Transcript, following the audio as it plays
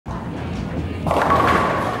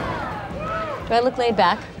Do I look laid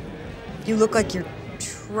back? You look like you're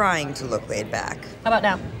trying to look laid back. How about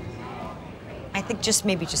now? I think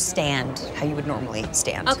maybe just stand how you would normally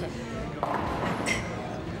stand. Okay.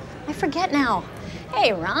 I forget now.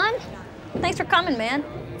 Hey, Ron. Thanks for coming, man.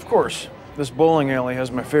 Of course. This bowling alley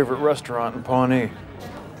has my favorite restaurant in Pawnee.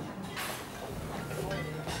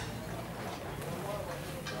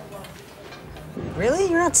 Really?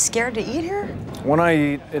 You're not scared to eat here? When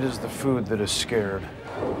I eat, it is the food that is scared.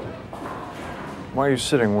 Why are you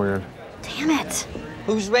sitting weird? Damn it.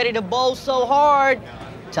 Who's ready to bowl so hard?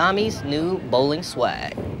 Tommy's new bowling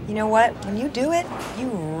swag. You know what? When you do it, you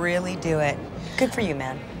really do it. Good for you,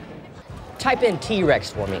 man. Type in T-Rex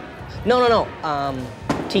for me. No.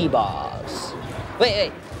 T-Boss.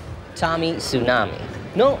 Wait. Tommy Tsunami.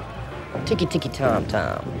 No. Tiki Tiki Tom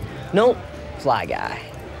Tom. No. Fly Guy.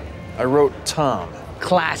 I wrote Tom.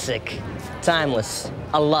 Classic. Timeless.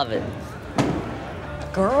 I love it.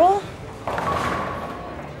 Girl?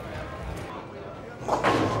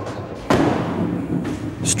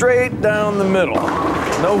 Straight down the middle.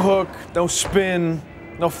 No hook, no spin,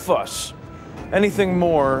 no fuss. Anything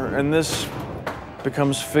more, and this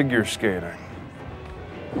becomes figure skating.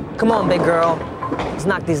 Come on, big girl. Let's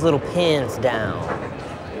knock these little pins down.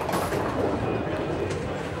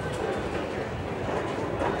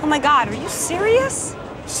 Oh my God, are you serious?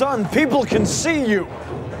 Son, people can see you.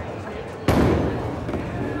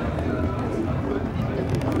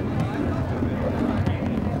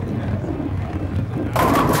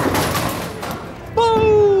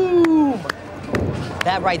 Boom!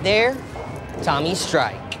 That right there, Tommy's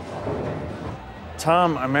strike.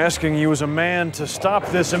 Tom, I'm asking you as a man to stop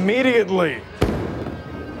this immediately.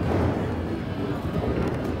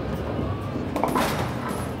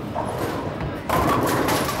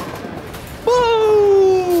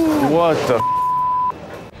 Boom! What the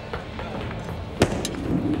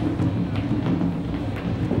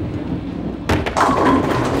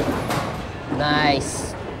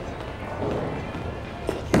Nice.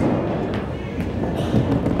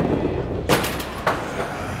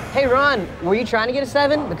 Hey, Ron, were you trying to get a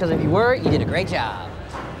 7? Because if you were, you did a great job.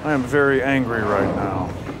 I am very angry right now.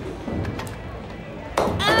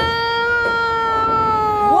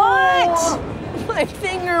 What? My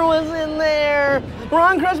finger was in there.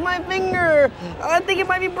 Ron crushed my finger. I think it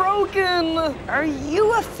might be broken. Are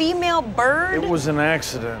you a female bird? It was an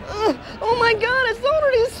accident. Oh my God, it's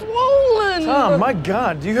already swollen. Tom, my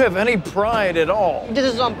God, do you have any pride at all? You did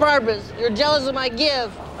this on purpose. You're jealous of my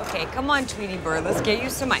gift. Okay, come on, Tweety Bird. Let's get you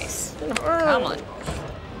some ice. Come on.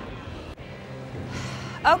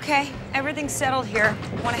 Okay, everything's settled here.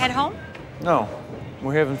 Want to head home? No,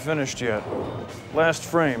 we haven't finished yet. Last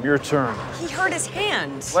frame, your turn. He hurt his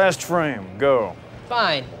hand. Last frame, go.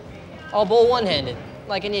 Fine. I'll bowl one-handed,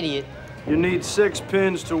 like an idiot. You need 6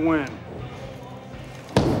 pins to win.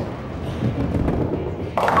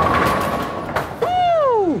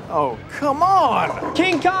 Woo! Oh, come on!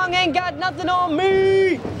 King Kong ain't got nothing on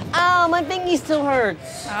me! Ow, my thingy still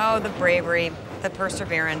hurts. Oh, the bravery, the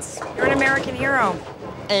perseverance. You're an American hero.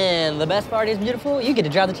 And the best part is, beautiful, you get to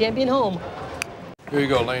drive the champion home. Here you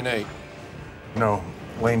go, lane 8. No,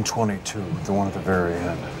 lane 22, the one at the very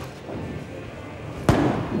end.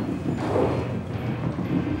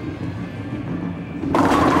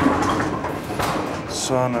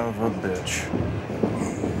 Son of a bitch.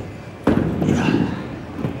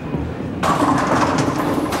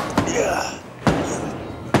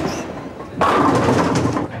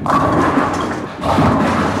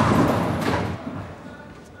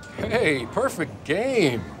 Hey, perfect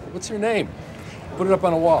game. What's your name? Put it up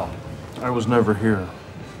on a wall. I was never here,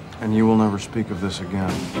 and you will never speak of this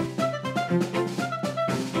again.